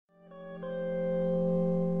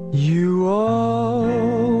You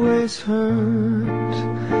always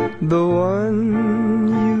hurt the one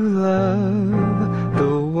you love,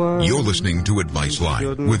 the one. You're listening to Advice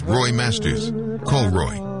Line with Roy Masters. Call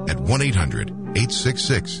Roy at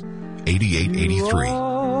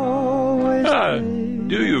 1-800-866-8883.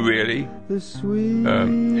 Do you really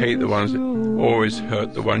hate the ones that always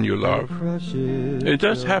hurt the one you love? It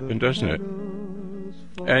does happen, doesn't it?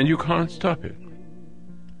 And you can't stop it.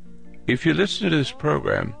 If you listen to this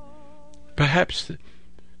program, perhaps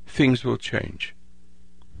things will change.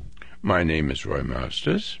 My name is Roy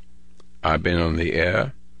Masters. I've been on the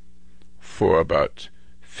air for about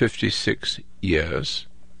 56 years,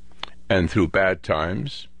 and through bad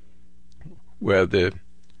times, where the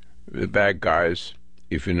bad guys,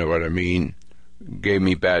 if you know what I mean, gave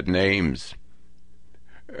me bad names,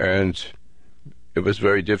 and it was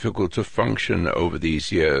very difficult to function over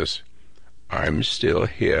these years. I'm still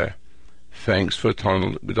here. Thanks for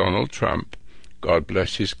Donald Trump. God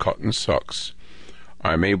bless his cotton socks.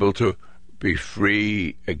 I'm able to be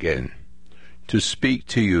free again, to speak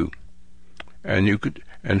to you, and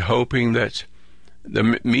hoping that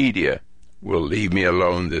the media will leave me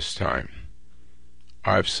alone this time.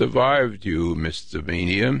 I've survived you, Mr.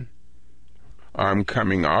 Medium. I'm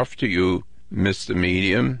coming after you, Mr.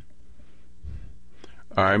 Medium.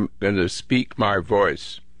 I'm going to speak my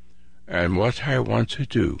voice, and what I want to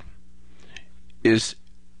do is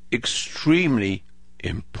extremely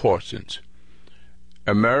important.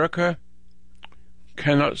 America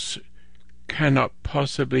cannot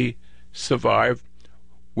possibly survive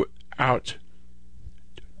without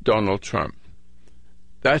Donald Trump.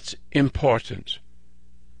 That's important.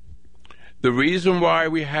 The reason why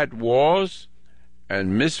we had wars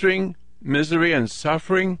and misery and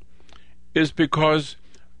suffering is because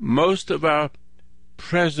most of our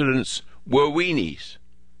presidents were weenies.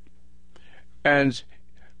 And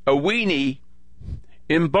a weenie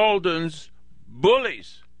emboldens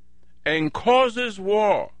bullies and causes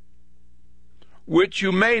war, which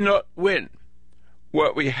you may not win.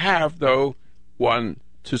 What we have, though, won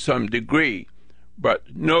to some degree,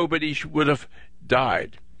 but nobody would have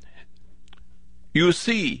died. You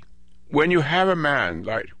see, when you have a man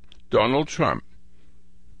like Donald Trump,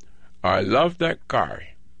 I love that guy.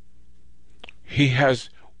 He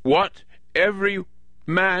has what every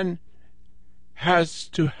man has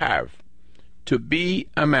to have to be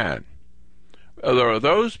a man. There are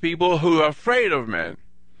those people who are afraid of men.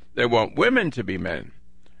 They want women to be men,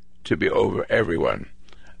 to be over everyone.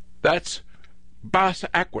 That's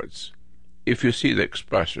backwards, if you see the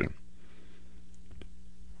expression.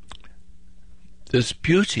 There's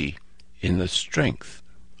beauty in the strength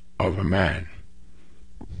of a man.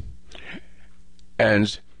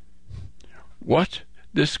 And what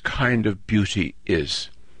this kind of beauty is,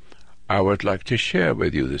 I would like to share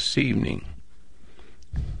with you this evening.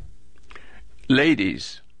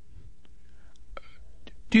 Ladies,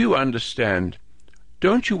 do you understand?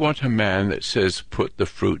 Don't you want a man that says, put the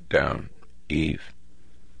fruit down, Eve?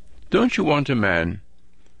 Don't you want a man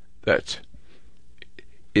that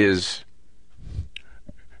is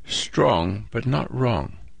strong but not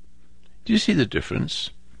wrong? Do you see the difference?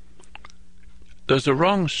 There's a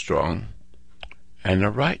wrong strong and a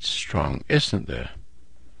right strong, isn't there?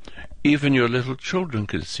 Even your little children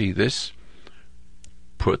can see this.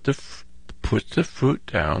 Put the fruit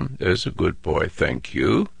down. There's a good boy. Thank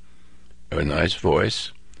you. A nice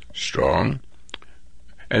voice, strong,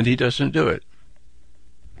 and he doesn't do it.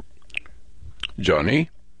 Johnny,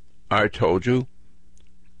 I told you,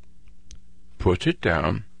 put it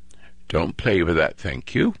down. Don't play with that,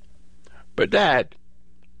 thank you. But Dad,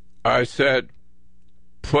 I said,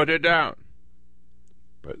 put it down.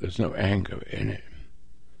 But there's no anger in it.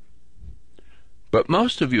 But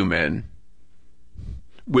most of you men,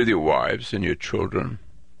 with your wives and your children,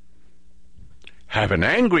 have an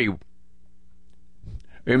angry,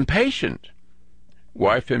 impatient,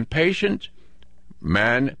 wife impatient,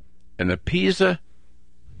 man an appeaser.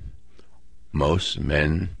 Most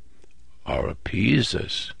men are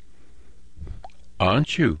appeasers.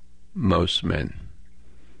 Aren't you, most men?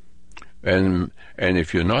 And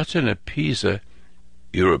if you're not an appeaser,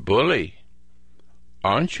 you're a bully.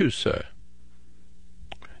 Aren't you, sir?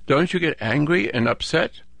 Don't you get angry and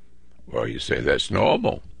upset? Well, you say that's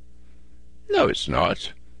normal. No, it's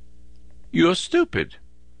not. You're stupid.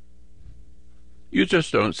 You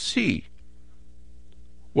just don't see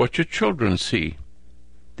what your children see.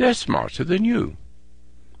 They're smarter than you.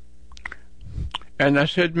 And I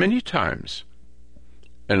said many times,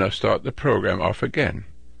 and I'll start the program off again,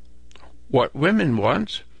 what women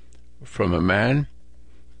want from a man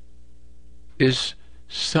is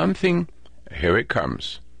something, here it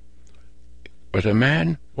comes, What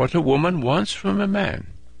a woman wants from a man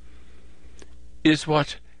is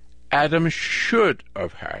what Adam should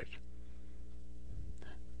have had.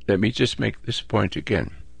 Let me just make this point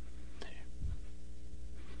again.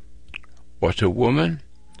 What a woman,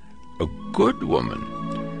 a good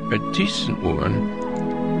woman, a decent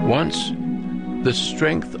woman, wants the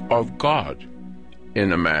strength of God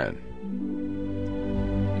in a man.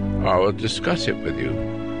 I will discuss it with you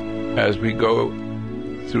as we go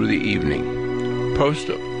through the evening.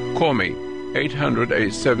 Call me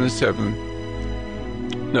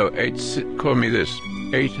 800-877, call me this,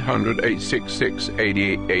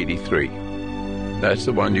 800-866-8883. That's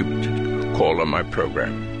the one you call on my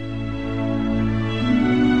program.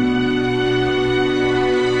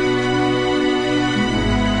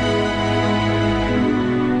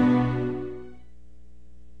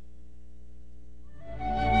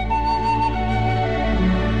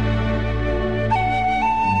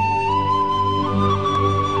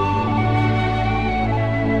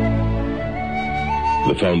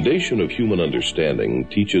 The foundation of human understanding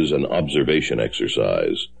teaches an observation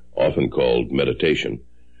exercise, often called meditation,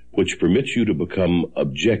 which permits you to become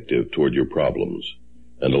objective toward your problems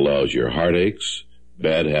and allows your heartaches,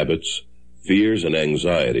 bad habits, fears, and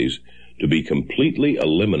anxieties to be completely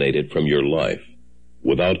eliminated from your life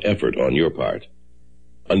without effort on your part.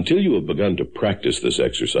 Until you have begun to practice this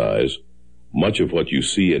exercise, much of what you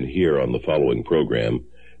see and hear on the following program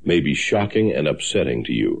may be shocking and upsetting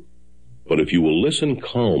to you. But if you will listen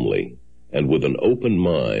calmly and with an open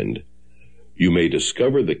mind, you may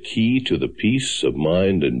discover the key to the peace of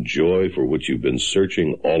mind and joy for which you've been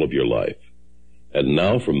searching all of your life. And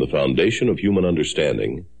now, from the foundation of human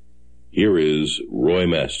understanding, here is Roy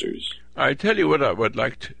Masters. I tell you what I would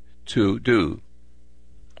like to do.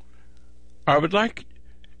 I would like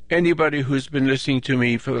anybody who's been listening to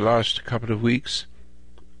me for the last couple of weeks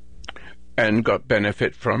and got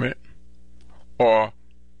benefit from it, or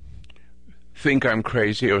think I'm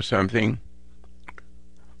crazy or something,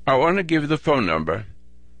 I want to give the phone number,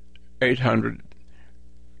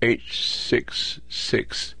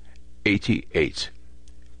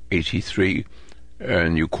 800-866-8883,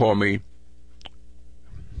 and you call me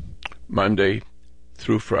Monday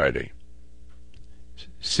through Friday,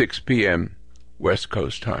 6 p.m. West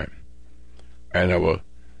Coast time, and I will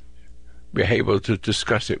be able to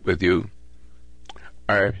discuss it with you.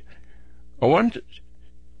 I want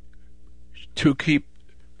to keep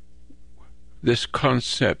this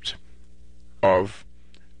concept of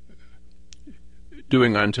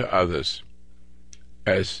doing unto others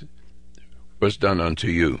as was done unto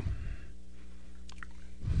you.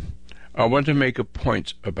 I want to make a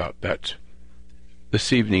point about that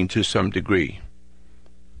this evening to some degree.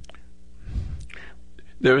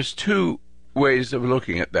 There's two ways of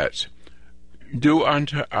looking at that. Do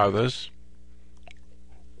unto others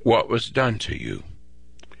what was done to you.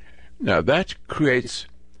 Now that creates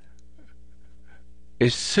a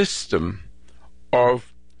system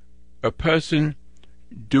of a person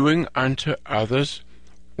doing unto others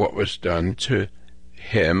what was done to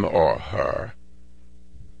him or her.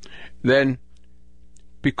 Then,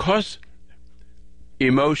 because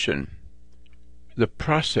emotion, the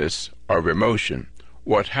process of emotion,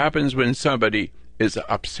 what happens when somebody is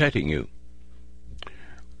upsetting you,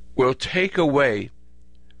 will take away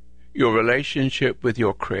your relationship with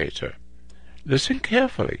your Creator. Listen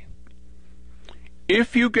carefully.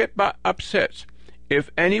 If you get upset, if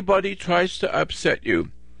anybody tries to upset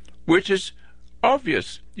you, which is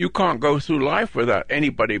obvious, you can't go through life without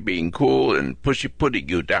anybody being cool and putting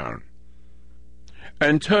you down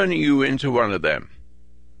and turning you into one of them.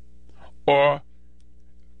 Or,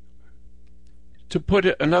 to put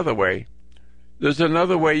it another way, there's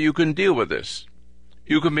another way you can deal with this.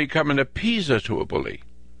 You can become an appeaser to a bully.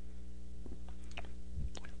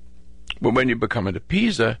 But when you become an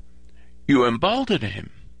appeaser, you embolden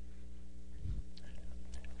him.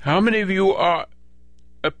 How many of you are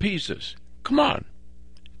appeasers? Come on.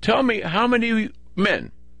 Tell me how many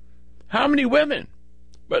men, how many women?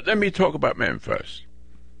 But let me talk about men first.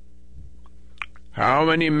 How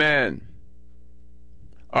many men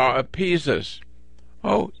are appeasers?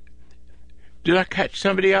 Oh, did I catch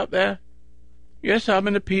somebody out there? Yes, I'm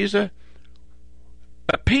an appeaser.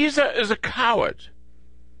 Appeaser is a coward.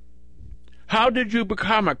 How did you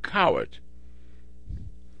become a coward?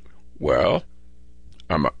 Well,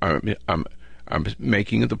 I'm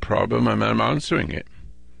making the problem and I'm answering it.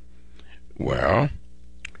 Well,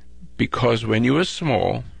 because when you are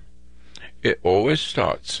small, it always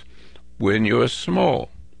starts when you are small.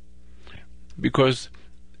 Because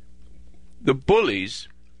the bullies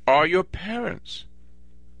are your parents.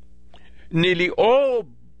 Nearly all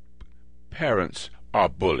parents are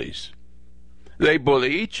bullies. They bully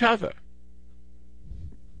each other.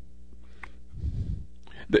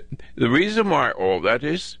 The reason why all that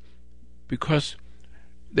is because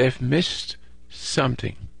they've missed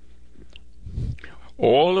something.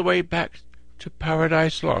 All the way back to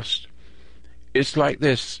Paradise Lost, it's like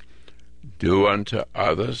this: do unto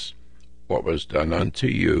others what was done unto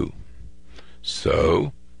you.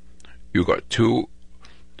 So you've got two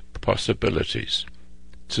possibilities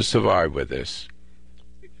to survive with this.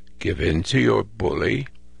 Give in to your bully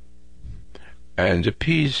and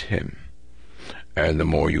appease him. And the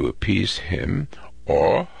more you appease him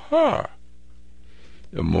or her,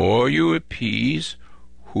 the more you appease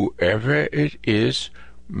whoever it is,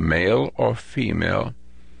 male or female,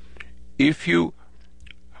 if you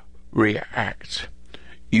react,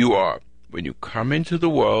 when you come into the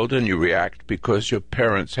world and you react because your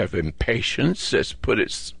parents have impatience, let's put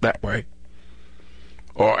it that way,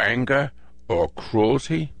 or anger or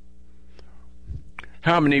cruelty.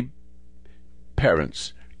 How many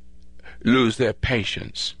parents lose their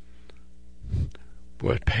patience?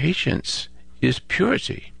 Well, patience is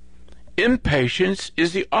purity. Impatience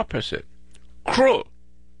is the opposite, cruel.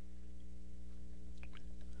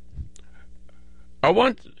 I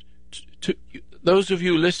want to those of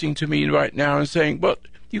you listening to me right now and saying, "But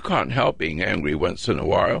you can't help being angry once in a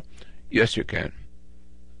while." Yes, you can.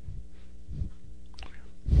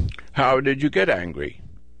 How did you get angry?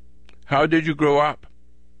 How did you grow up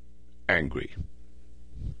angry?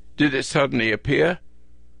 Did it suddenly appear?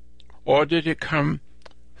 Or did it come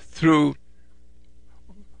through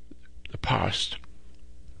the past?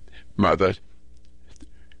 Mother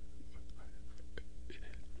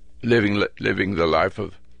living the life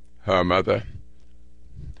of her mother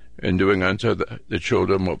and doing unto the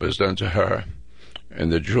children what was done to her,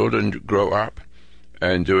 and the children grow up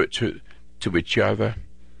and do it to each other.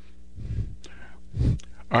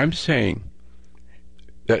 I'm saying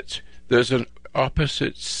that there's an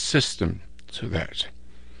opposite system to that.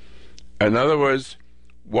 In other words,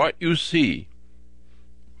 what you see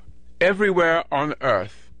everywhere on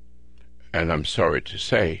earth, and I'm sorry to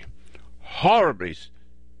say, horribly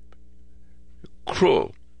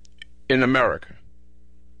cruel in America.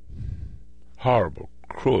 Horrible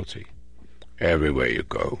cruelty everywhere you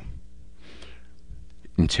go.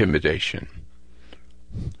 Intimidation.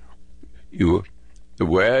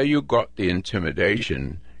 Where you got the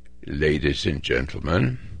intimidation, ladies and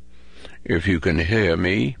gentlemen, if you can hear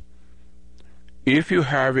me, if you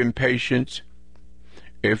have impatience,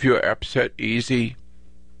 if you're upset easy,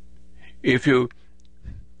 if you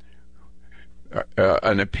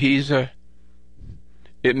an appeaser,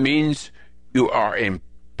 it means you are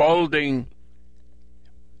emboldening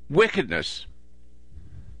wickedness.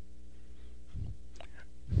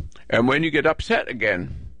 And when you get upset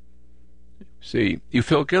again, see, you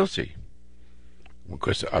feel guilty.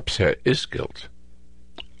 Because upset is guilt.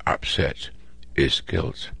 Upset is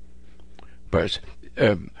guilt. But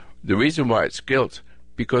the reason why it's guilt,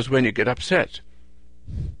 because when you get upset,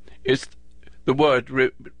 it's the word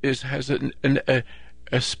has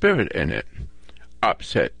a spirit in it.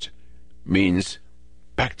 Upset means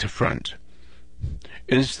back to front.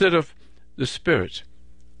 Instead of the Spirit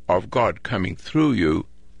of God coming through you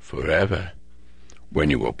forever when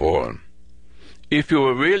you were born. If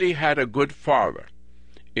you really had a good father,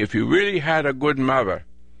 if you really had a good mother,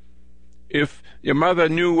 if your mother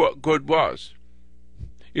knew what good was,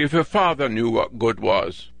 if your father knew what good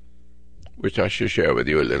was, which I shall share with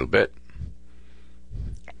you a little bit,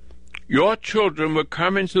 your children would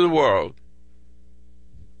come into the world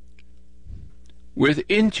with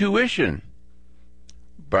intuition.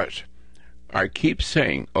 But I keep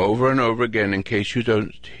saying over and over again, in case you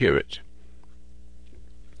don't hear it,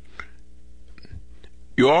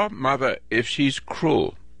 your mother, if she's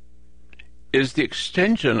cruel, is the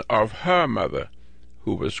extension of her mother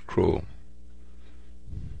who was cruel.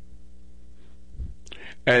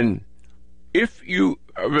 And if you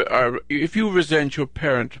resent your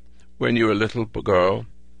parent when you're a little girl,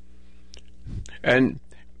 and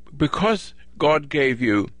because God gave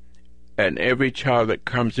you, and every child that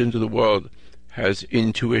comes into the world has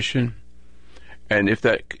intuition, and if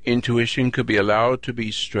that intuition could be allowed to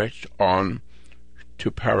be stretched on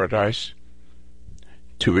to paradise,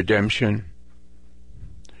 to redemption,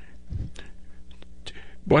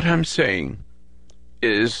 what I'm saying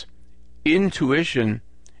is intuition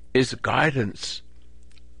is guidance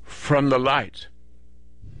from the light.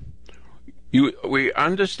 We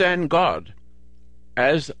understand God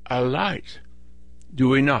as a light, do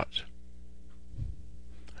we not?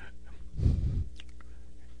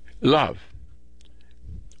 Love.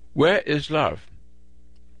 Where is love?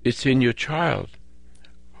 It's in your child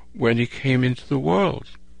when he came into the world,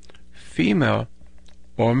 female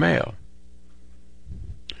or male.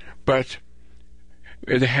 But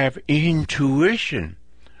they have intuition.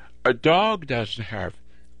 A dog doesn't have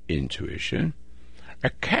intuition. A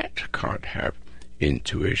cat can't have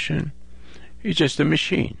intuition. It's just a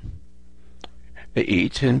machine. They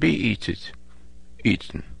eat and be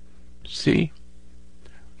eaten. See?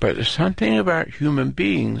 But there's something about human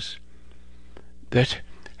beings that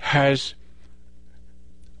has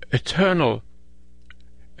an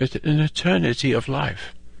eternity of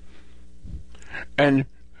life. And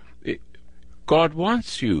God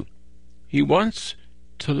wants you. He wants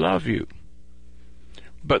to love you.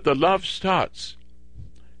 But the love starts.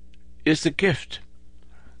 It's a gift.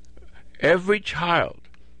 Every child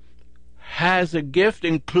has a gift,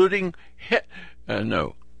 including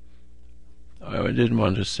no, I didn't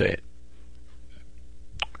want to say it.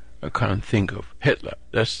 I can't think of Hitler.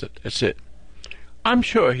 That's it. I'm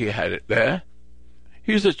sure he had it there.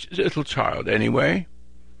 He's a little child anyway.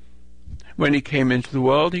 When he came into the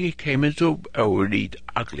world, he came into a really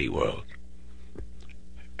ugly world.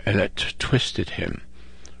 And it twisted him.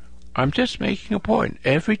 I'm just making a point.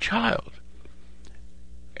 Every child,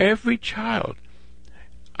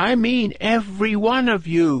 I mean every one of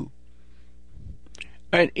you.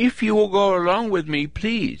 And if you will go along with me,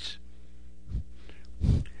 please,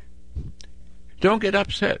 don't get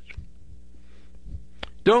upset.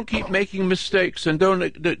 Don't keep making mistakes and don't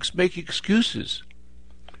make excuses.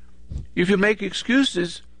 If you make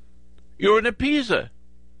excuses, you're an appeaser.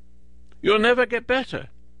 You'll never get better.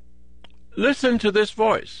 Listen to this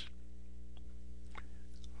voice.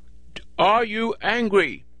 Are you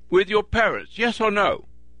angry with your parents? Yes or no?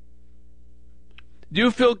 Do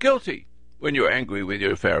you feel guilty when you're angry with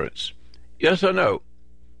your parents? Yes or no?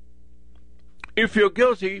 If you're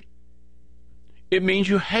guilty, it means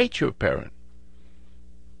you hate your parent.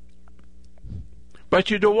 But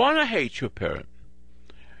you don't want to hate your parent.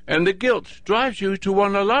 And the guilt drives you to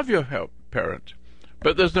want to love your parent.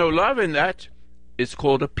 But there's no love in that. It's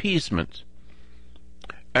called appeasement.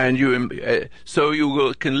 And so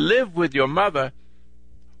you can live with your mother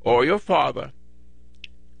or your father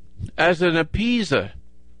as an appeaser.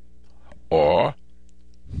 Or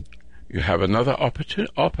you have another an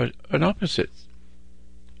opposite.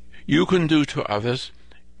 You can do to others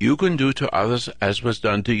as was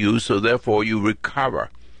done to you, so therefore you recover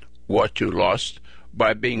what you lost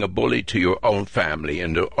by being a bully to your own family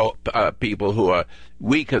and people who are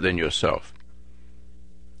weaker than yourself.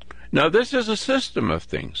 Now this is a system of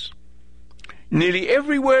things. Nearly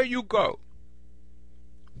everywhere you go,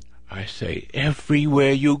 I say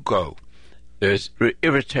everywhere you go, there's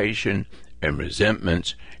irritation and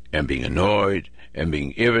resentment and being annoyed and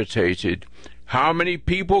being irritated. How many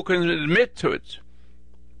people can admit to it?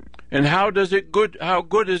 And how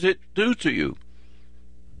good does it do to you?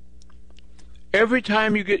 Every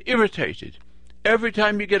time you get irritated, every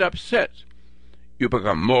time you get upset, you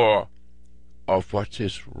become more of what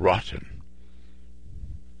is rotten.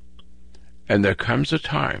 And there comes a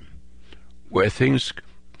time where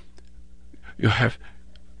you have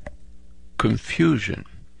confusion,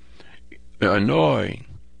 annoying,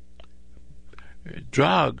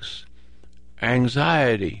 drugs,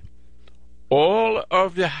 anxiety, all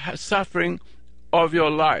of the suffering of your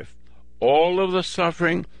life, all of the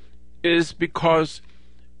suffering is because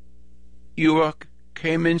you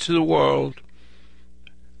came into the world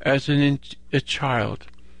as a child.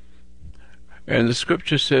 And the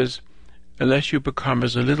scripture says, unless you become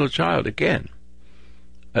as a little child again,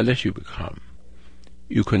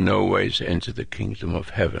 you can no ways enter the kingdom of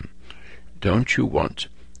heaven. Don't you want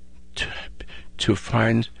to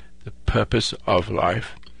find the purpose of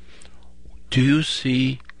life? Do you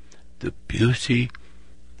see the beauty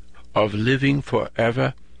of living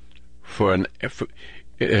forever with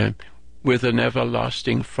an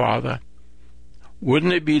everlasting Father?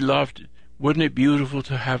 Wouldn't it be beautiful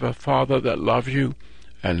to have a Father that loves you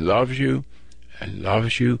and loves you and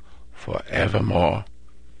loves you forevermore?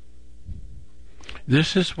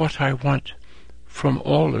 This is what I want from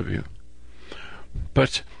all of you.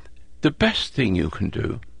 But the best thing you can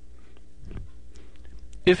do,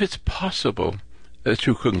 if it's possible that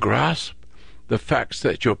you can grasp the facts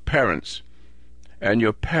that your parents and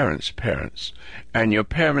your parents' parents and your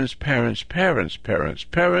parents' parents' parents' parents'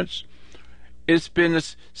 parents, it's been a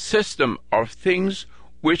system of things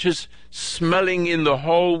which is smelling in the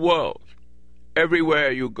whole world,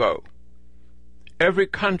 everywhere you go, every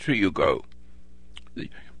country you go.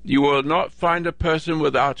 You will not find a person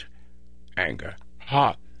without anger.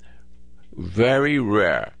 Very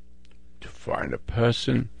rare to find a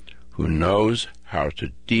person who knows how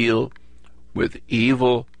to deal with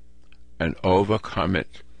evil and overcome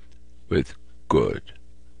it with good.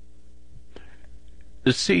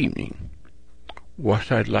 This evening,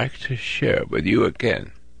 what I'd like to share with you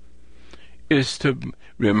again is to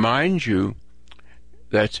remind you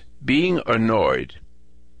that being annoyed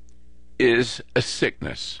is a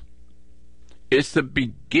sickness. It's the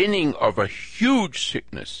beginning of a huge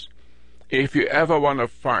sickness. If you ever want to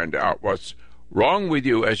find out what's wrong with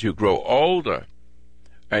you as you grow older,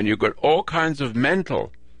 and you've got all kinds of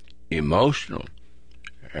mental, emotional,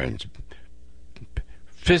 and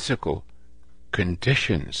physical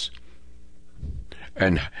conditions,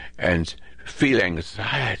 and feel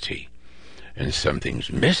anxiety, and something's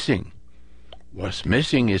missing. What's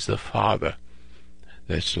missing is the Father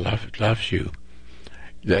that loves you,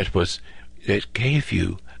 that gave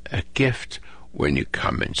you a gift when you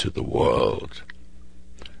come into the world.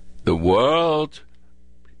 The world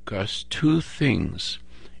does two things.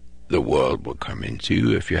 The world will come into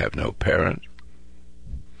you if you have no parent.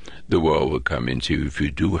 The world will come into you if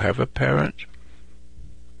you do have a parent,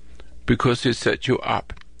 because it sets you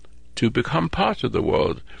up to become part of the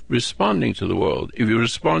world, responding to the world. If you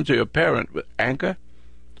respond to your parent with anger,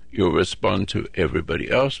 you'll respond to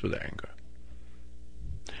everybody else with anger.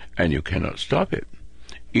 And you cannot stop it,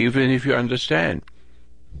 even if you understand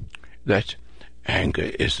that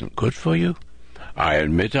anger isn't good for you. I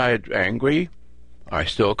admit I'm angry. I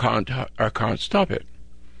can't stop it.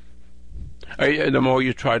 The more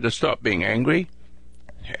you try to stop being angry,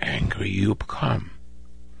 the angry you become.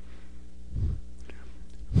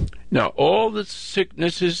 Now, all the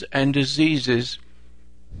sicknesses and diseases.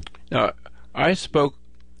 Now, I spoke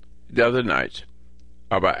the other night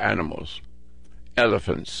about animals,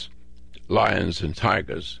 elephants, lions and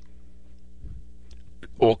tigers,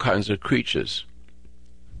 all kinds of creatures,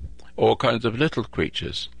 all kinds of little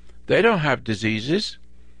creatures. They don't have diseases.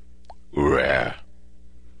 Rare.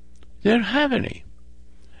 They don't have any.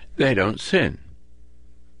 They don't sin.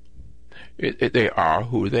 They are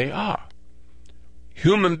who they are.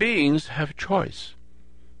 Human beings have choice.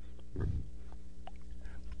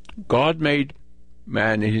 God made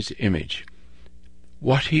man in his image.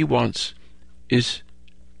 What he wants is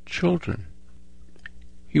children.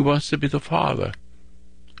 He wants to be the father,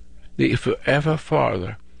 the forever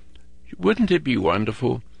father. Wouldn't it be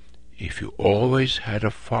wonderful if you always had a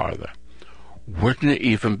father? Wouldn't it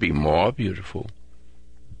even be more beautiful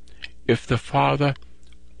if the Father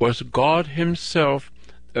was God himself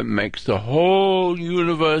that makes the whole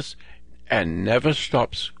universe and never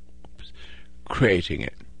stops creating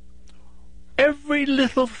it? Every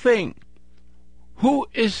little thing. Who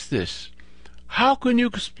is this? How can you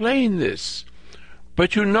explain this?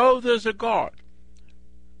 But you know there's a God.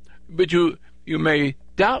 But you may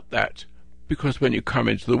doubt that, because when you come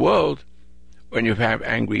into the world, when you have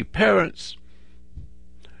angry parents,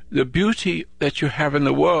 the beauty that you have in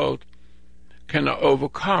the world cannot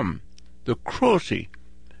overcome the cruelty,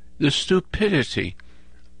 the stupidity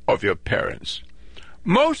of your parents.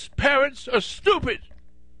 Most parents are stupid.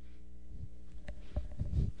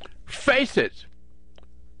 Face it.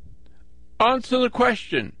 Answer the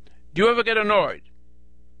question. Do you ever get annoyed?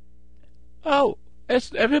 Oh,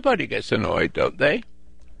 everybody gets annoyed, don't they?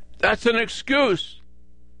 That's an excuse.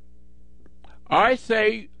 I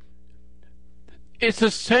say it's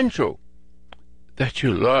essential that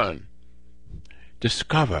you learn,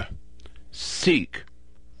 discover, seek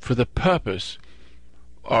for the purpose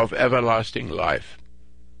of everlasting life.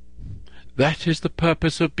 That is the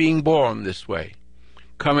purpose of being born this way,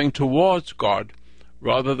 coming towards God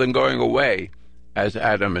rather than going away as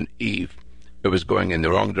Adam and Eve. It was going in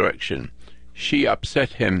the wrong direction. She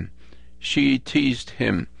upset him, she teased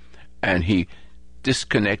him, and he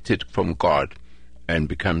disconnected from God and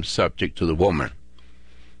became subject to the woman.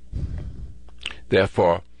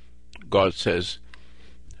 Therefore, God says,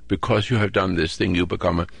 because you have done this thing, you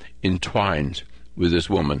become entwined with this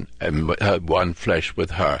woman and one flesh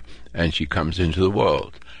with her, and she comes into the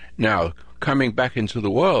world. Now, coming back into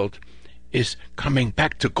the world is coming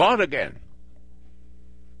back to God again.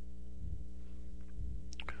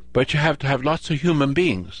 But you have to have lots of human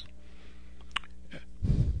beings.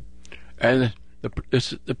 And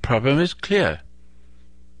the problem is clear.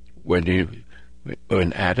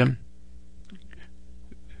 When Adam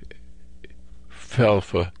fell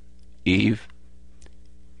for Eve,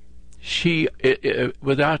 she,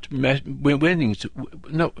 without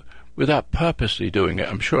purposely doing it,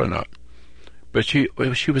 I'm sure not, but she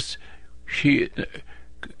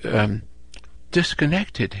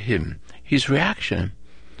disconnected him. His reaction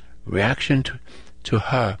to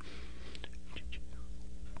her,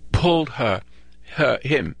 pulled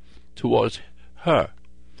him to towards her.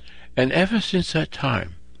 And ever since that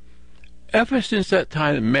time,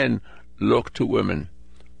 men look to women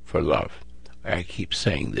for love. I keep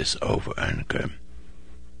saying this over and again.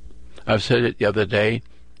 I've said it the other day.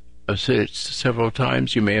 I've said it several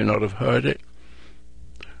times. You may not have heard it.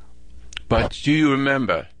 But do you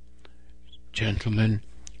remember, gentlemen,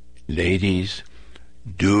 ladies,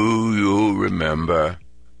 do you remember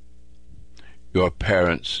your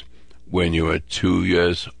parents when you were 2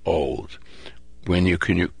 years old?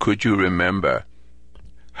 Could you remember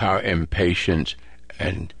how impatient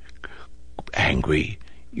and angry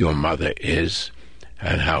your mother is,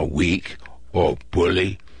 and how weak or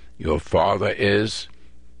bully your father is?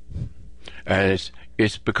 And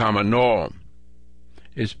it's become a norm.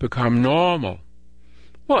 It's become normal.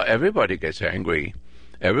 Well, everybody gets angry.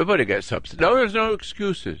 Everybody gets upset. No, there's no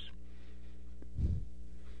excuses.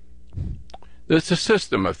 There's a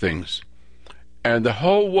system of things, and the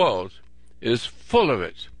whole world is full of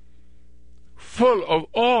it, full of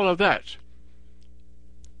all of that.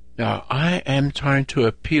 Now, I am trying to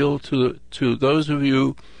appeal to those of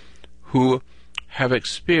you who have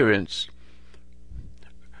experienced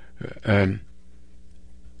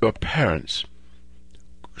your parents'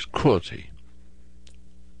 cruelty.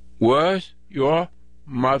 Was your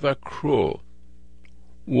mother cruel?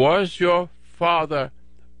 Was your father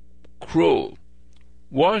cruel?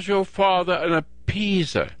 Was your father an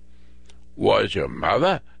appeaser? Was your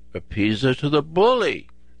mother appeaser to the bully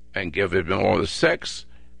and giving him all the sex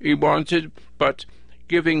he wanted? But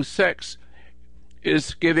giving sex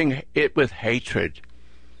is giving it with hatred,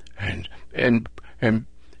 and I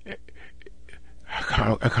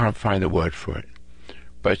can't find the word for it.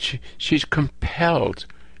 But she's compelled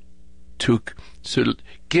to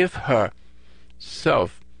give her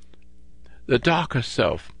self, the darker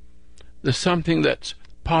self, the something that's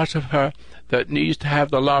part of her that needs to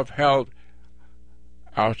have the love held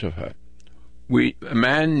out of her. A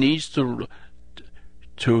man needs to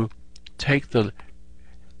take the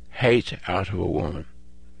hate out of a woman.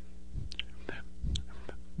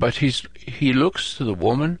 But he looks to the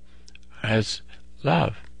woman as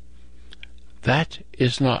love. That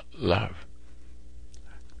is not love.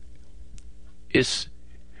 It's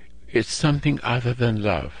something other than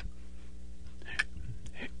love.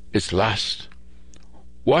 It's lust.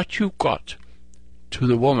 What you got to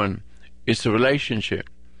the woman is the relationship.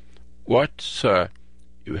 What, sir,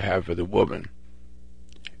 you have with a woman?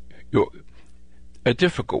 You're a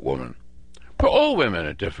difficult woman. But all women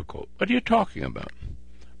are difficult. What are you talking about?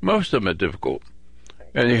 Most of them are difficult.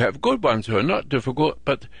 And you have good ones who are not difficult,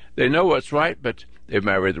 but they know what's right, but they've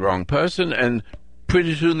married the wrong person, and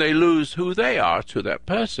pretty soon they lose who they are to that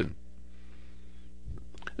person.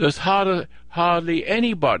 There's hardly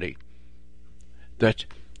anybody that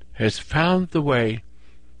has found the way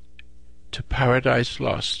to paradise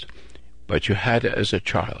lost, but you had it as a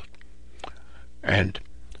child. And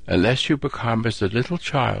unless you become as a little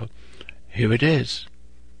child, here it is.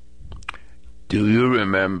 Do you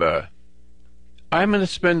remember? I'm going to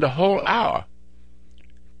spend a whole hour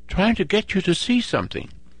trying to get you to see something.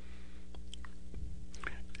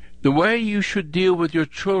 The way you should deal with your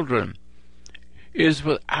children is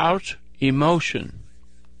without emotion.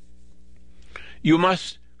 You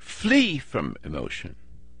must flee from emotion.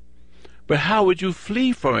 But how would you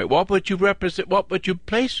flee from it? What would you represent? What would you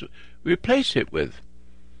replace it with?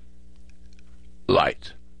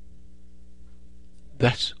 Light.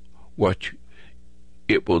 That's what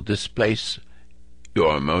it will displace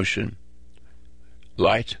your emotion.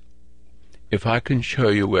 Light. If I can show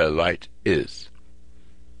you where light is,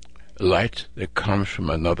 light that comes from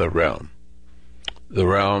another realm, the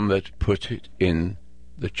realm that put it in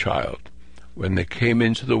the child when they came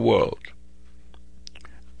into the world,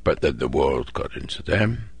 but that the world got into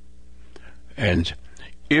them. And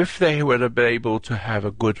if they were to be able to have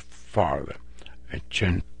a good father, a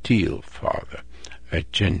genteel father, a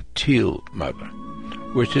genteel mother,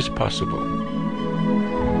 which is possible,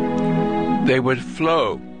 they would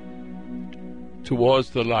flow towards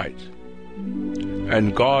the light,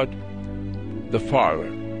 and God, the Father,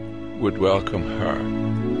 would welcome her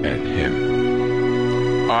and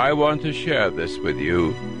him. I want to share this with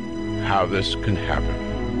you, how this can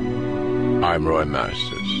happen. I'm Roy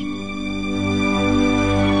Masters.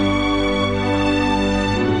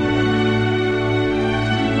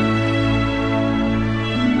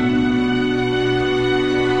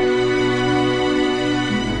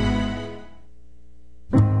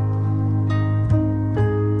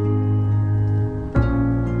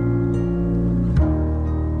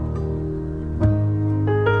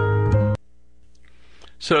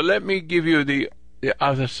 So let me give you the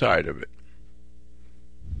other side of it.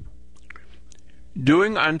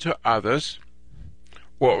 Doing unto others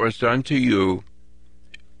what was done to you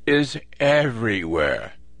is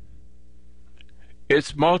everywhere.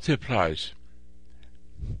 It multiplies.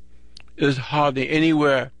 There's hardly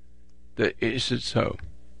anywhere that isn't so.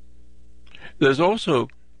 There's also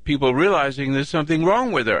people realizing there's something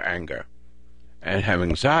wrong with their anger and have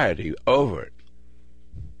anxiety over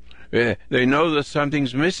it. They know that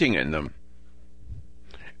something's missing in them.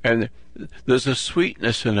 And there's a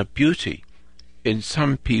sweetness and a beauty in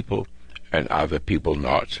some people and other people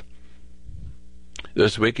not.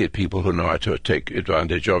 There's wicked people who know how to take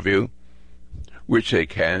advantage of you, which they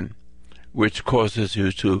can, which causes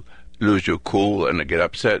you to lose your cool and get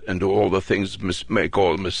upset and do all the things, make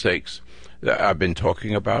all the mistakes that I've been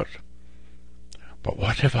talking about. But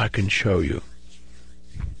what if I can show you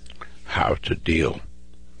how to deal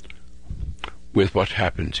with what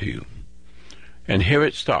happened to you? And here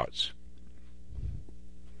it starts.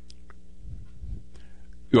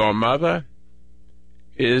 Your mother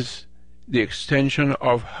is the extension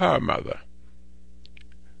of her mother,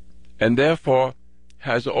 and therefore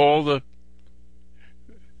has all the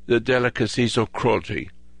delicacies of cruelty,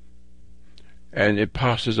 and it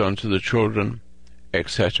passes on to the children,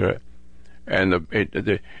 etc. And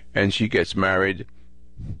she gets married,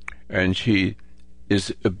 and she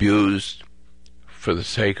is abused for the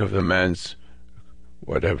sake of the man's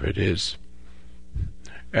whatever it is.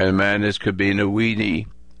 And a man could be a weenie,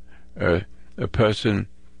 a person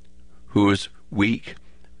who is weak,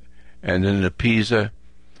 and an appeaser,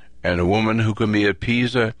 and a woman who can be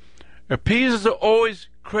appeaser. Appeasers are always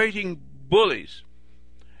creating bullies.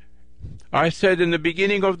 I said in the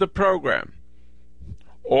beginning of the program,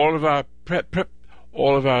 all of our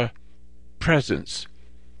presidents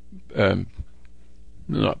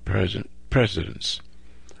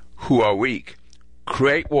who are weak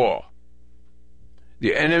create war.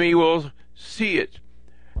 The enemy will see it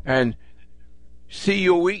and see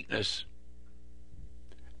your weakness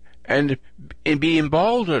and be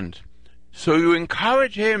emboldened, so you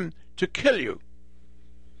encourage him to kill you.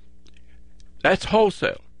 That's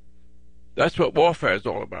wholesale. That's what warfare is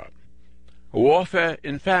all about. Warfare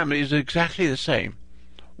in family is exactly the same.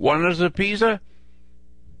 One is a appeaser,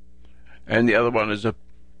 and the other one is a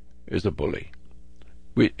bully.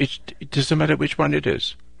 It doesn't matter which one it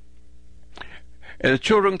is. And the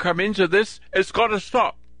children come into this. It's got to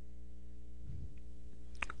stop.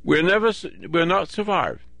 We'll not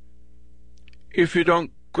survive if you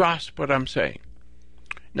don't grasp what I'm saying.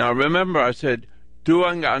 Now remember, I said,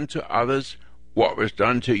 doing unto others what was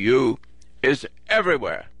done to you is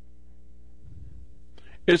everywhere.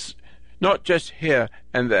 It's not just here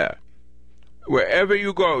and there. Wherever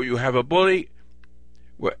you go, you have a bully.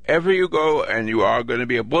 Wherever you go, and you are going to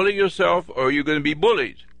be a bully yourself, or you're going to be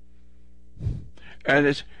bullied.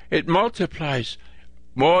 And it multiplies.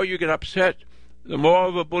 The more you get upset, the more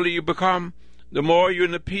of a bully you become, the more you're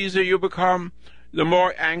an appeaser you become, the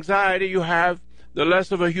more anxiety you have, the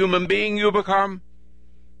less of a human being you become.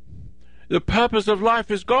 The purpose of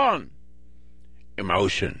life is gone.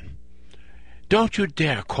 Emotion. Don't you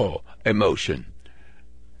dare call emotion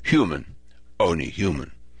human, only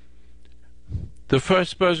human. The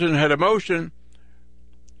first person who had emotion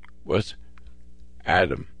was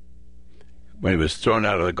Adam. When he was thrown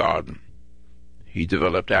out of the garden, he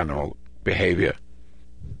developed animal behavior.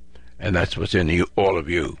 And that's what's in you, all of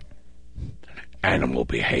you. Animal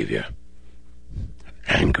behavior.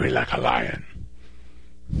 Angry like a lion.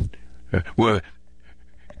 We're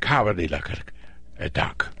cowardly like a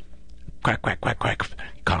duck. Quack, quack, quack, quack.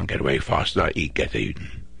 Can't get away fast enough. Get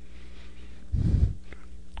eaten.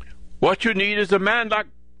 What you need is a man like,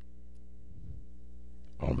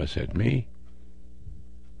 almost said me,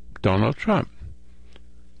 Donald Trump.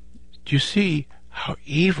 Do you see how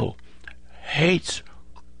evil hates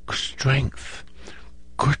strength,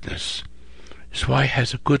 goodness? It's why he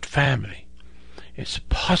has a good family. It's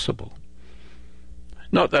possible.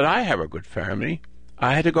 Not that I have a good family.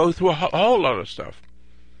 I had to go through a whole lot of stuff.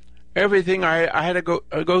 Everything I had to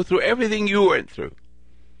go through everything you went through.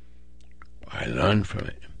 I learned from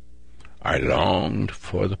it. I longed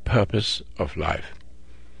for the purpose of life.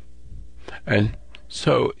 And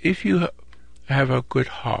so if you have a good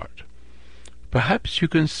heart, perhaps you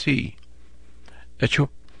can see that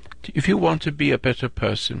if you want to be a better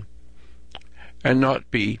person and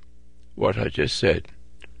not be what I just said,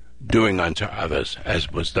 doing unto others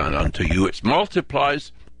as was done unto you, it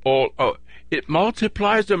multiplies it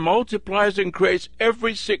multiplies and multiplies and creates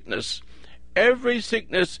every sickness,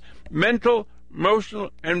 mental,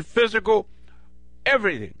 emotional, and physical,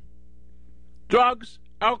 everything. Drugs,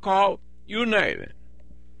 alcohol, you name it.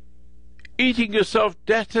 Eating yourself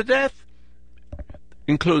to death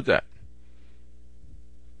include that.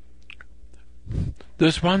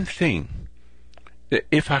 There's one thing, that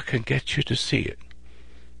if I can get you to see it.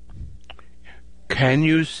 Can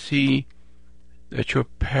you see that your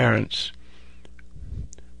parents,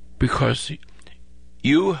 because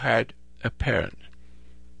you had a parent,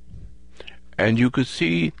 and you could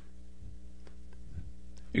see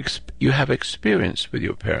you have experience with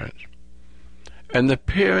your parent, and the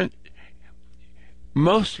parent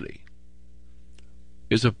mostly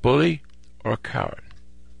is a bully or a coward.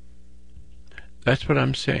 That's what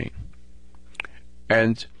I'm saying.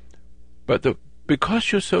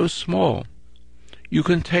 Because you're so small,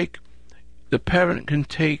 the parent can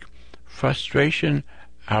take frustration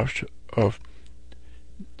out of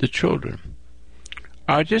the children.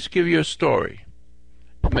 I'll just give you a story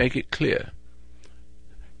to make it clear.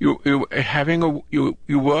 You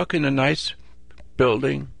work in a nice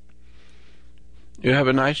building. You have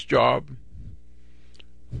a nice job.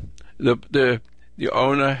 The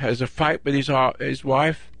owner has a fight with his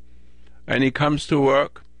wife, and he comes to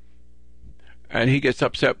work, and he gets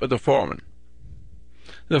upset with the foreman.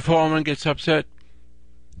 The foreman gets upset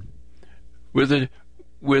with the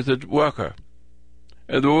worker,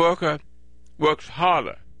 and the worker works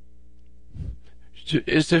harder,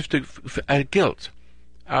 as if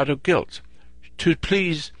out of guilt, to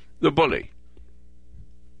please the bully.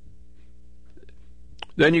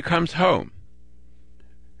 Then he comes home,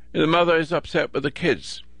 and the mother is upset with the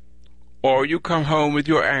kids, or you come home with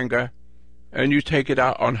your anger, and you take it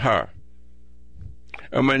out on her.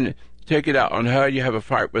 And when you take it out on her, you have a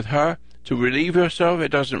fight with her to relieve yourself.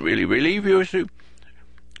 It doesn't really relieve you.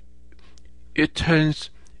 It turns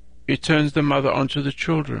the mother onto the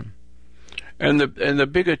children, and the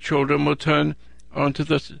bigger children will turn onto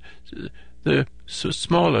the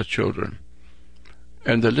smaller children,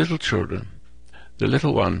 and the little children. The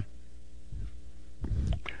little one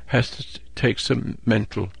has to take some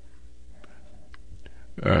mental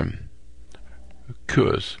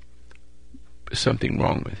cures. Something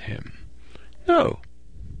wrong with him. No.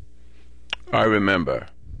 I remember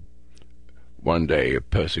one day a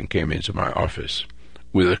person came into my office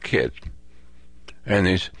with a kid, and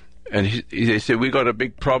they said, "We got a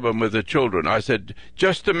big problem with the children." I said,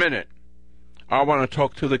 "Just a minute. I want to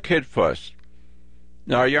talk to the kid first.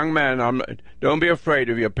 Now, young man, don't be afraid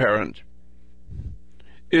of your parent.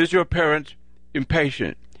 Is your parent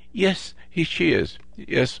impatient?" "Yes, she is."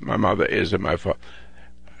 "Yes, my mother is, and my father."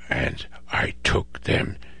 And I took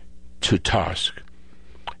them to task,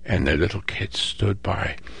 and the little kid stood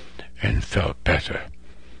by and felt better.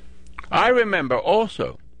 I remember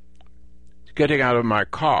also getting out of my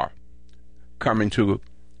car, coming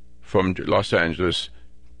from Los Angeles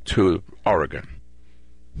to Oregon,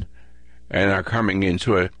 and I'm coming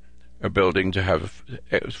into a building to have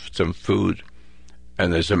some food,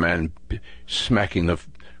 and there's a man smacking the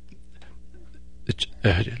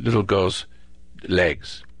little girl's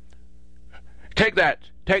legs. Take that!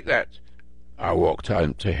 Take that! I walked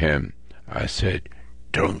up to him. I said,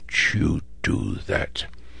 "Don't you do that.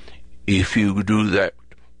 If you do that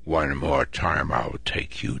one more time, I'll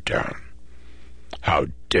take you down. How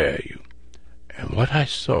dare you?" And what I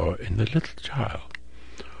saw in the little child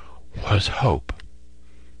was hope.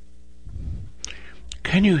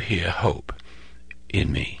 Can you hear hope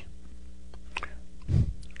in me?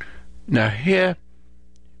 Now here,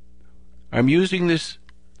 I'm using this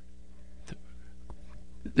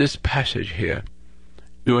passage here,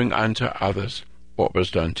 doing unto others what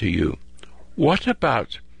was done to you. What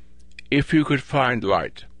about if you could find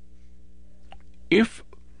light? If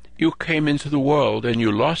you came into the world and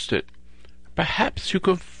you lost it, perhaps you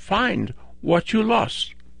could find what you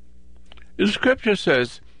lost. The scripture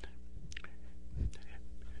says,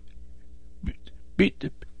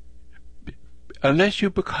 unless you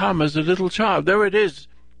become as a little child. There it is.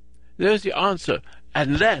 There's the answer.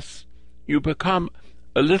 Unless you become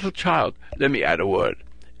a little child. Let me add a word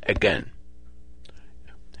again.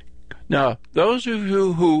 Now, those of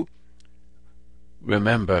you who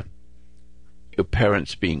remember your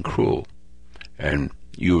parents being cruel and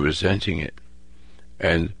you resenting it,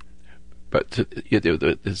 but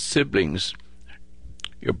the siblings,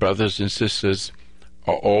 your brothers and sisters,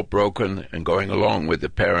 are all broken and going along with the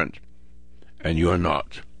parent, and you're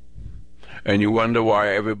not. And you wonder why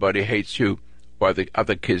everybody hates you, why the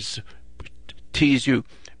other kids tease you,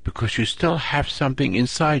 because you still have something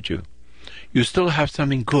inside you. You still have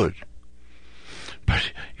something good.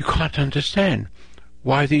 But you can't understand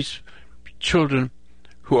why these children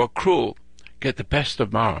who are cruel get the best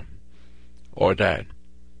of mom or dad.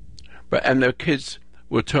 And their kids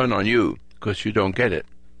will turn on you because you don't get it.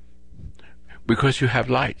 Because you have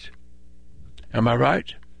light. Am I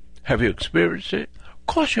right? Have you experienced it? Of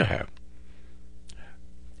course you have.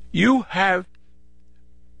 You have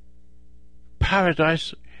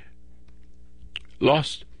paradise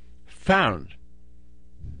lost, found.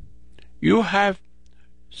 You have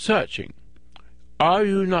searching. Are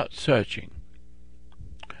you not searching?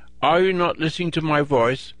 Are you not listening to my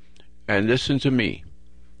voice and listen to me?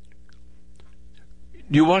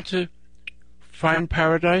 Do you want to find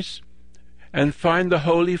paradise and find the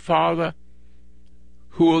Holy Father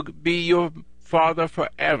who will be your Father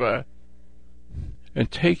forever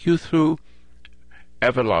and take you through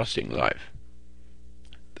everlasting life?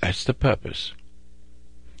 That's the purpose.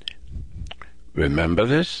 Remember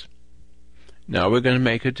this? Now we're going to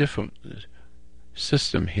make a different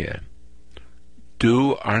system here.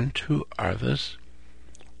 Do unto others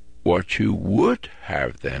what you would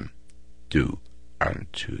have them do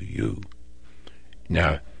unto you.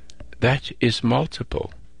 Now, that is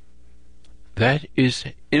multiple. That is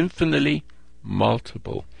infinitely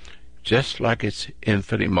multiple. Just like it's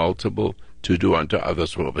infinitely multiple to do unto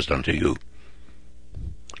others what was done to you.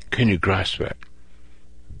 Can you grasp that?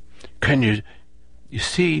 Can you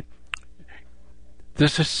see,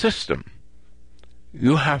 there's a system.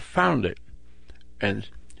 You have found it. And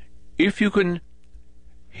if you can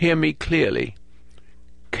hear me clearly,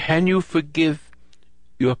 can you forgive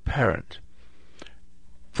your parent?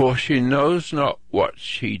 For she knows not what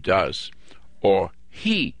she does, or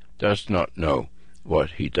he does not know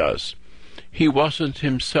what he does. He wasn't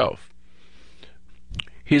himself.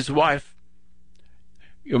 His wife,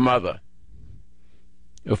 your mother,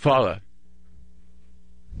 your father,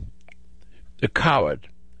 the coward,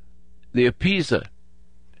 the appeaser,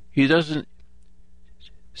 he doesn't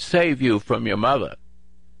save you from your mother,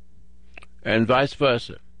 and vice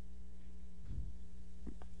versa.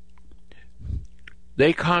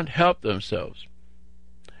 They can't help themselves.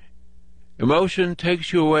 Emotion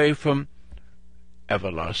takes you away from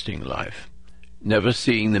everlasting life, never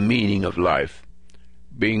seeing the meaning of life,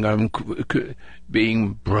 being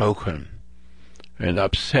broken and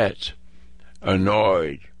upset,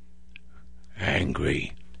 annoyed,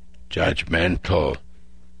 angry, judgmental.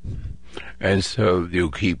 And so you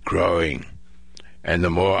keep growing, and the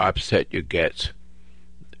more upset you get,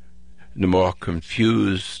 the more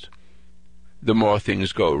confused, the more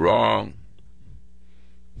things go wrong,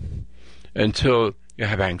 until you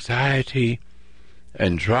have anxiety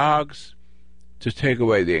and drugs to take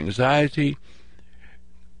away the anxiety.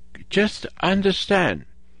 Just understand,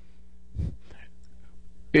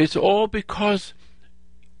 it's all because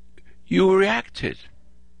you reacted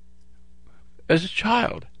as a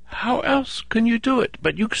child. How else can you do it?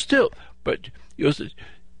 But your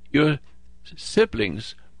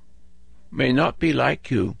siblings may not be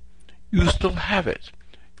like you. You still have it.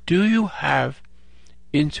 Do you have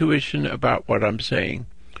intuition about what I'm saying?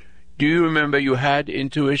 Do you remember you had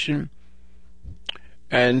intuition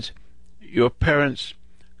and your parents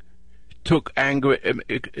took anger,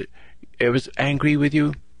 it was angry with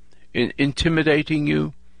you, intimidating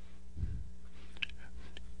you,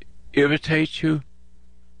 irritate you,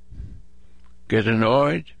 get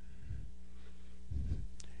annoyed,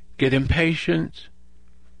 get impatient,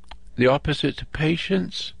 the opposite to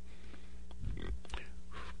patience?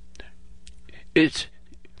 It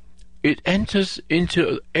enters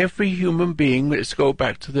into every human being. Let's go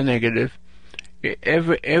back to the negative.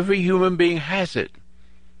 Every human being has it.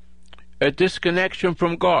 A disconnection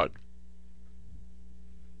from God.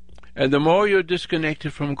 And the more you're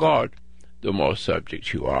disconnected from God, the more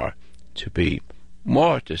subject you are to be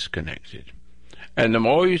more disconnected. And the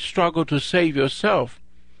more you struggle to save yourself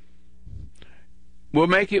will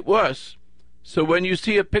make it worse. So when you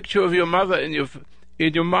see a picture of your mother in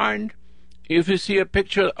your mind, if you see a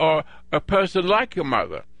picture or a person like your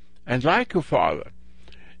mother and like your father,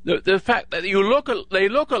 the fact that they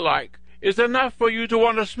look alike is enough for you to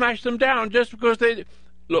want to smash them down just because they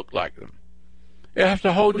look like them. You have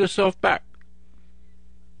to hold yourself back.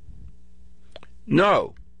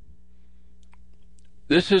 No.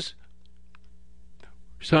 This is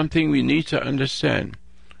something we need to understand.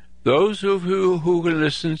 Those who can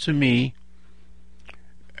listen to me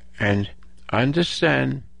and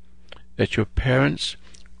understand that your parents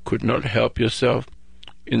could not help yourself,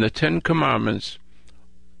 in the 10 Commandments,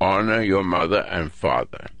 honor your mother and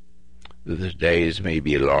father, that the days may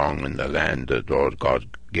be long in the land that Lord God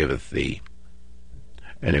giveth thee.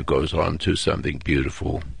 And it goes on to something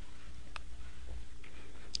beautiful.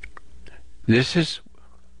 This is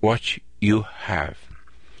what you have.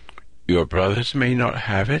 Your brothers may not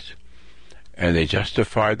have it, and they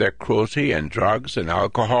justify their cruelty and drugs and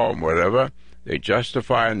alcohol and whatever. They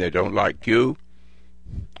justify and they don't like you.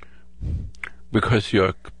 because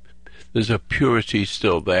there's a purity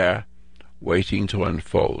still there waiting to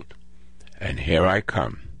unfold. And here I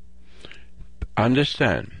come.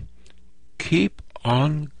 Understand, keep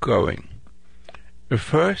on going. The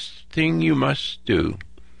first thing you must do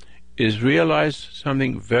is realize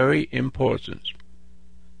something very important.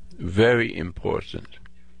 Very important.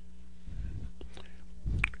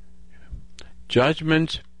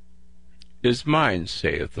 Judgment is mine,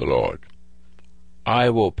 saith the Lord. I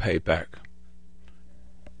will pay back.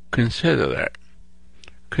 Consider that.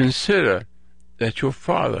 Consider that your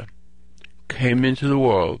father came into the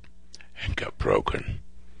world and got broken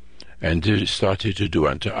and started to do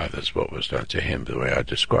unto others what was done to him, the way I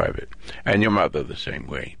describe it. And your mother the same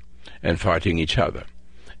way, and fighting each other.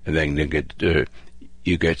 And then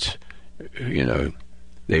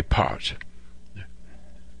they part.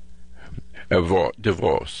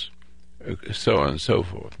 Divorce, so on and so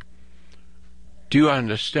forth. Do you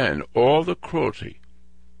understand all the cruelty?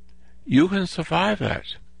 You can survive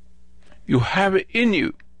that. You have it in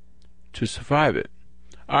you to survive it.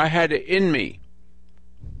 I had it in me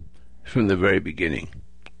from the very beginning.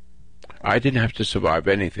 I didn't have to survive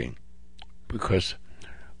anything because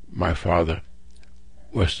my father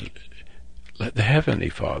was like the Heavenly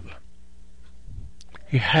Father.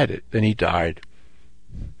 He had it, then he died.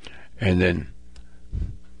 And then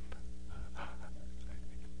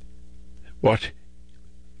what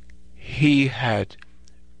he had,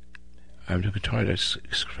 I'm going to try to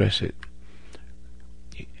express it.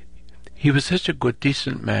 He was such a good,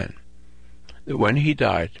 decent man that when he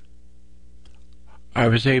died, I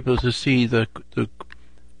was able to see the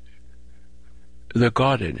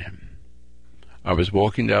God in him. I was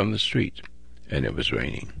walking down the street, and it was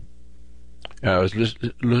raining. And I was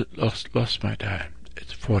lost my dad.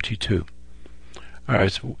 It's 42. I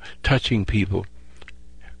was touching people,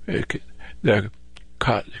 the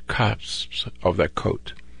cusps of their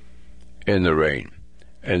coat in the rain,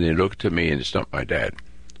 and they looked at me, and it's not my dad.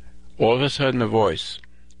 All of a sudden, a voice,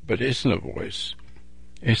 but it isn't a voice.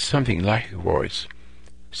 It's something like a voice.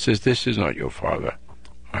 It says, "This is not your father.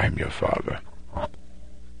 I'm your father."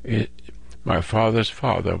 My father's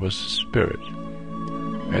father was the Spirit,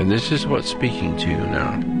 and this is what's speaking to you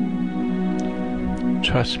now.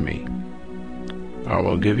 Trust me. I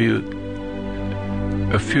will give you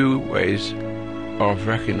a few ways of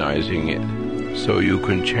recognizing it so you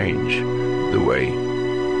can change the way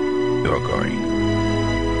you're going.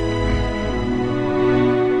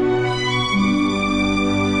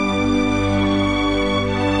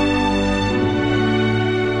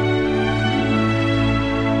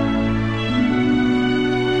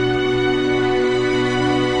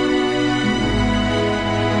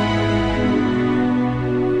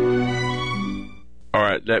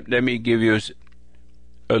 Let me give you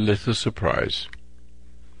a little surprise.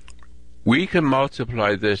 We can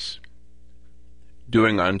multiply this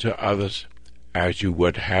doing unto others as you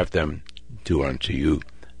would have them do unto you.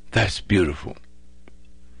 That's beautiful.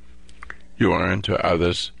 Doing unto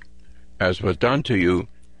others as was done to you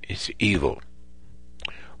is evil.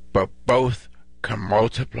 But both can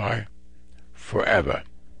multiply forever.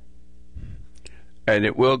 And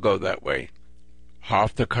it will go that way.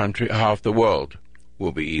 Half the country, half the world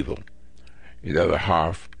will be evil. The other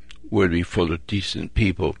half will be full of decent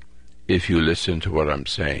people if you listen to what I'm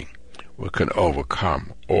saying. We can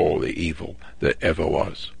overcome all the evil that ever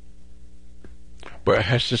was. But it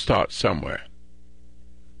has to start somewhere.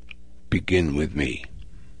 Begin with me.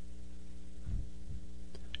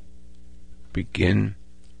 Begin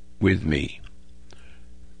with me.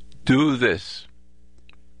 Do this.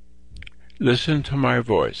 Listen to my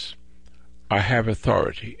voice. I have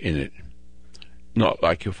authority in it. Not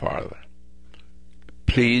like your father.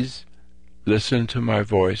 Please listen to my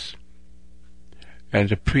voice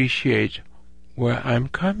and appreciate where I'm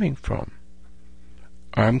coming from.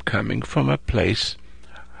 I'm coming from a place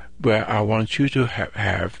where I want you to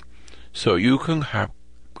have so you can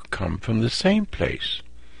come from the same place.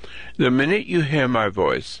 The minute you hear my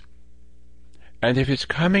voice, and if it's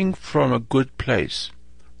coming from a good place,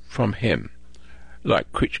 from Him, like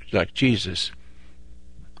Jesus,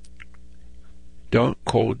 don't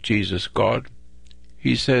call Jesus God.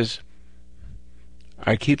 He says,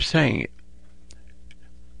 I keep saying it,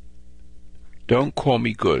 don't call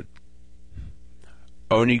me good.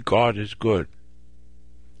 Only God is good.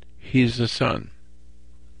 He's the Son.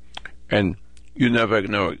 And you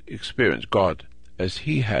never experience God as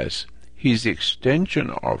He has. He's the extension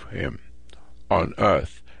of Him on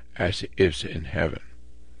earth as it is in heaven.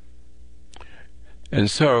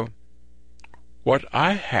 And so, what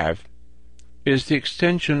I have is the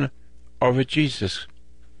extension of a Jesus.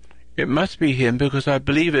 It must be him because I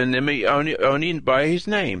believe in him only by his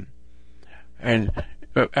name. And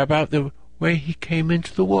about the way he came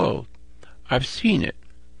into the world. I've seen it.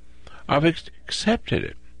 I've accepted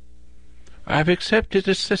it. I've accepted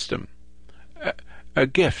a system, a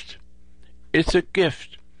gift. It's a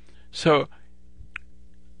gift. So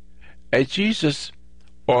a Jesus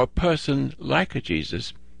or a person like a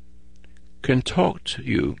Jesus can talk to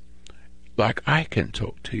you like I can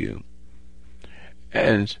talk to you.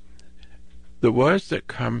 And the words that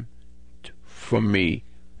come from me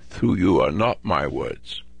through you are not my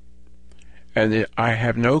words. And I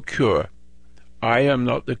have no cure. I am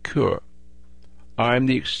not the cure. I am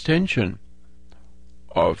the extension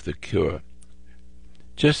of the cure.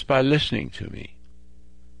 Just by listening to me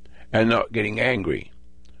and not getting angry,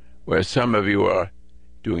 where some of you are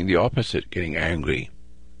doing the opposite, getting angry.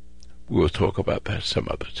 We'll talk about that some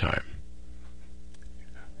other time.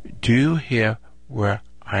 Do you hear where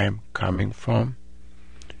I am coming from?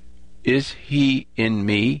 Is he in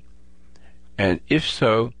me? And if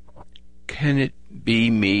so, can it be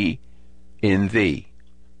me in thee?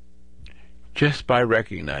 Just by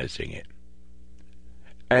recognizing it.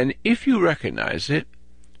 And if you recognize it,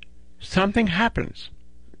 something happens.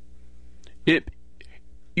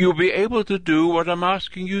 You'll be able to do what I'm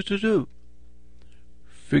asking you to do.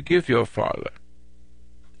 Forgive your father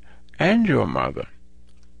and your mother,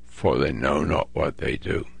 for they know not what they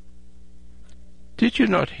do. Did you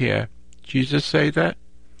not hear Jesus say that?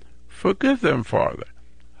 Forgive them, Father,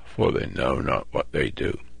 for they know not what they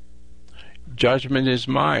do. Judgment is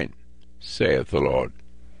mine, saith the Lord.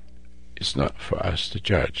 It's not for us to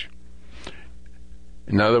judge.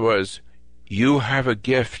 In other words, you have a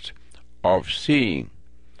gift of seeing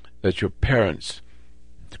that your parents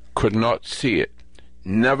could not see it.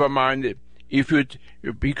 Never mind it. If you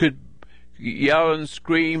could yell and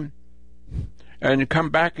scream and come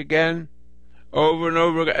back again over and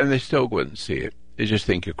over again, and they still wouldn't see it. They just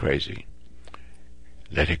think you're crazy.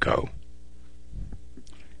 Let it go.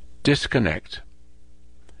 Disconnect.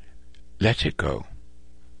 Let it go.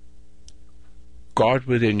 God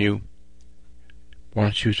within you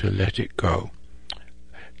wants you to let it go.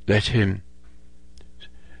 Let him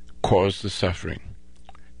cause the suffering.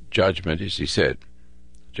 Judgment, as he said,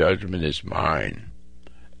 judgment is mine.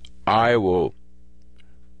 I will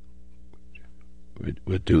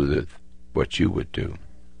do what you would do.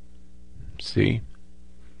 See?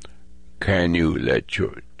 Can you let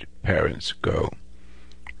your parents go?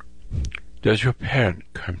 Does your parent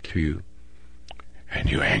come to you and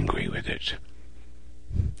you're angry with it?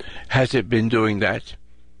 Has it been doing that?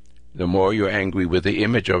 The more you're angry with the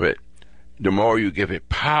image of it, the more you give it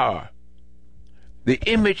power. The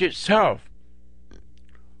image itself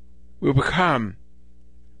will become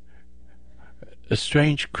a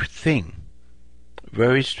strange thing, a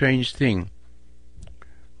very strange thing.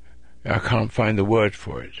 I can't find the word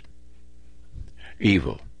for it.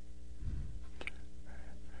 Evil.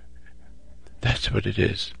 That's what it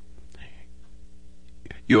is.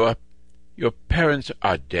 Your parents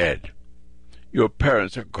are dead. Your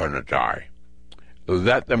parents are going to die.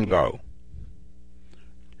 Let them go.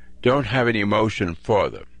 Don't have any emotion for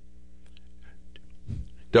them.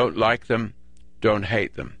 Don't like them. Don't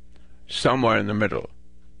hate them. Somewhere in the middle.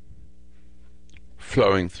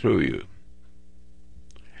 Flowing through you.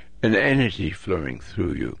 An energy flowing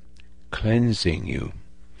through you. Cleansing you.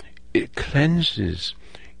 It cleanses.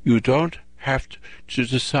 You don't have to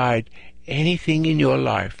decide anything in your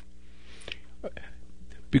life.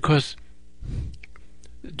 Because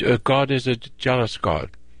God is a jealous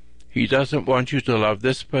God. He doesn't want you to love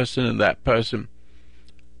this person and that person.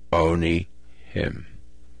 Only him.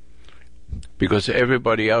 Because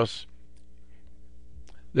everybody else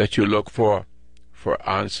that you look for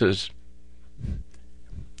answers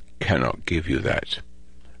cannot give you that.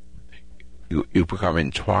 You become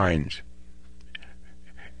entwined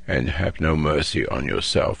and have no mercy on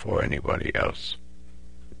yourself or anybody else.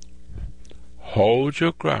 Hold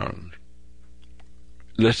your ground.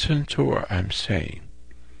 Listen to what I'm saying.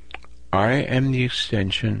 I am the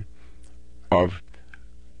extension of,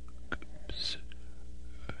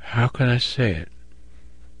 how can I say it?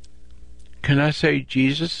 Can I say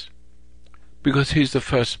Jesus? Because he's the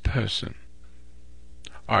first person.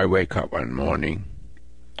 I wake up one morning,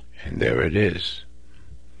 and there it is.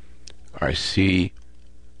 I see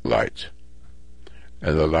light.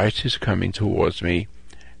 And the light is coming towards me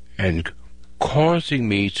and causing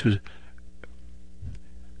me to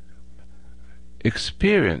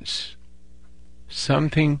experience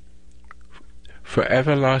something for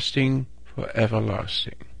everlasting.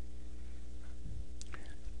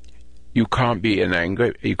 You can't be an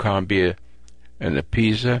anger, you can't be an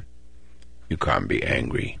appeaser, You can't be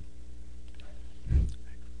angry.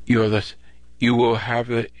 You will have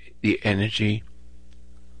the energy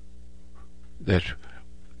that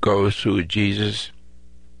goes through Jesus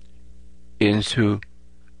into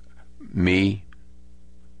me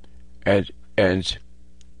and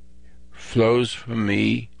flows from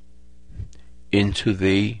me into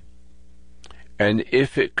thee. And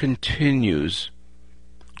if it continues,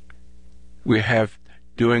 we have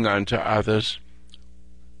doing unto others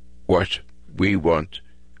what we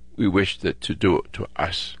wish that to do it to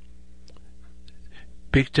us.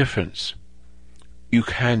 Big difference. You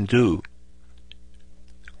can do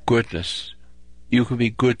goodness. You can be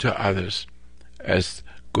good to others as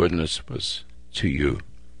goodness was to you.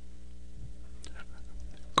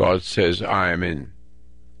 God says, I am in.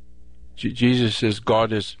 Jesus says,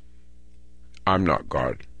 God is, I'm not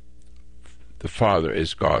God. The Father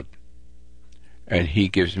is God. And He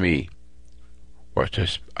gives me what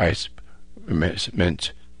I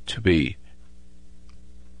meant to be.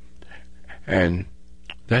 And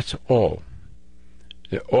that's all.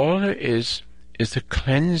 All there is the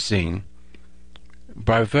cleansing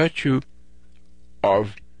by virtue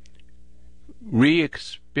of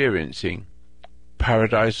re-experiencing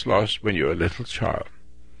paradise lost when you're a little child.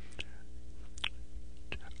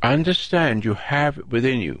 Understand you have it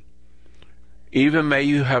within you. Even may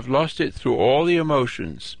you have lost it through all the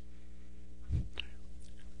emotions.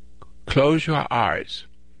 Close your eyes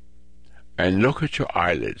and look at your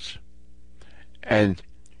eyelids. And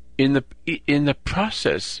in the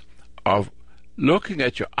process of looking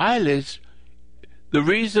at your eyelids, the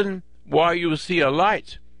reason why you see a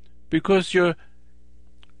light, because your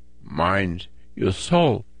mind, your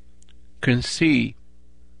soul, can see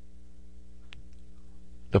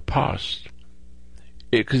the past.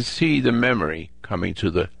 It can see the memory coming to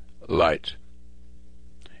the light.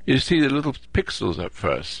 You see the little pixels at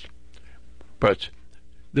first, but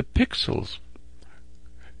the pixels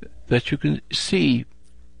that you can see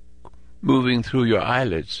moving through your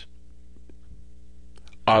eyelids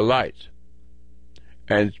are light.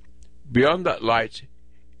 And beyond that light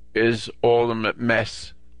is all the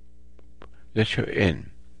mess that you're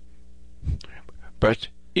in. But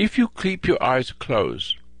if you keep your eyes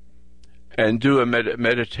closed and do a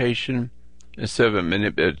meditation, a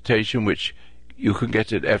 7-minute meditation, which you can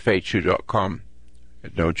get at fhu.com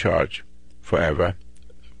at no charge forever,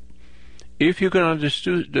 if you can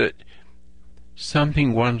understand that,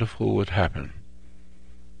 something wonderful would happen.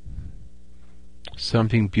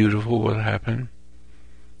 Something beautiful will happen.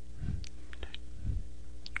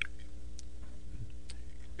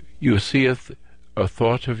 You see a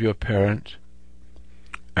thought of your parent,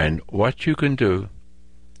 and what you can do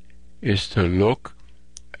is to look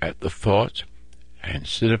at the thought, and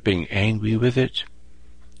instead of being angry with it,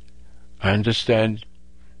 understand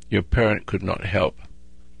your parent could not help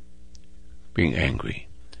being angry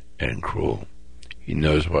and cruel. He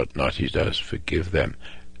knows what not he does. Forgive them.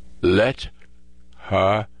 Let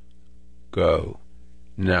her go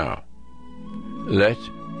now. Let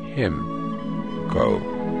him go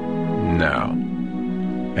now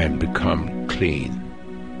and become clean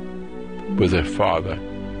with a Father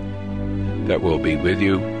that will be with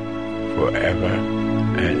you forever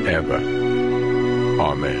and ever.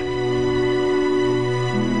 Amen.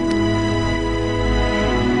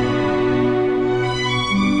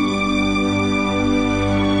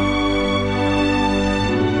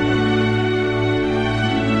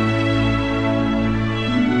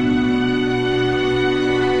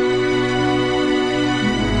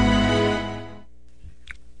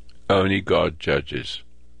 Only God judges.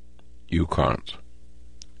 You can't.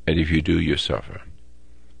 And if you do, you suffer.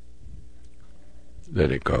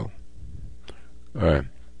 Let it go.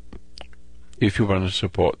 If you want to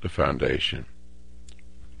support the foundation,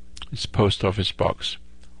 it's Post Office Box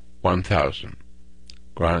 1000,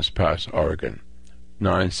 Grants Pass, Oregon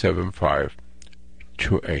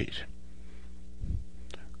 97528.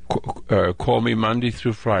 Call me Monday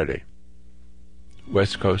through Friday,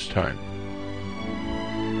 West Coast time,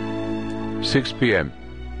 6 p.m.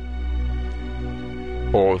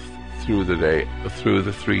 or through the day, through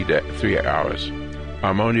the 3 hours.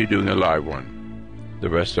 I'm only doing a live one. The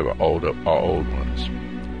rest of our old ones.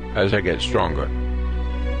 As I get stronger,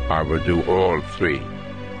 I will do all 3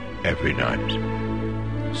 every night.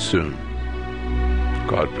 Soon.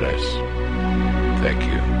 God bless. Thank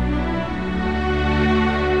you.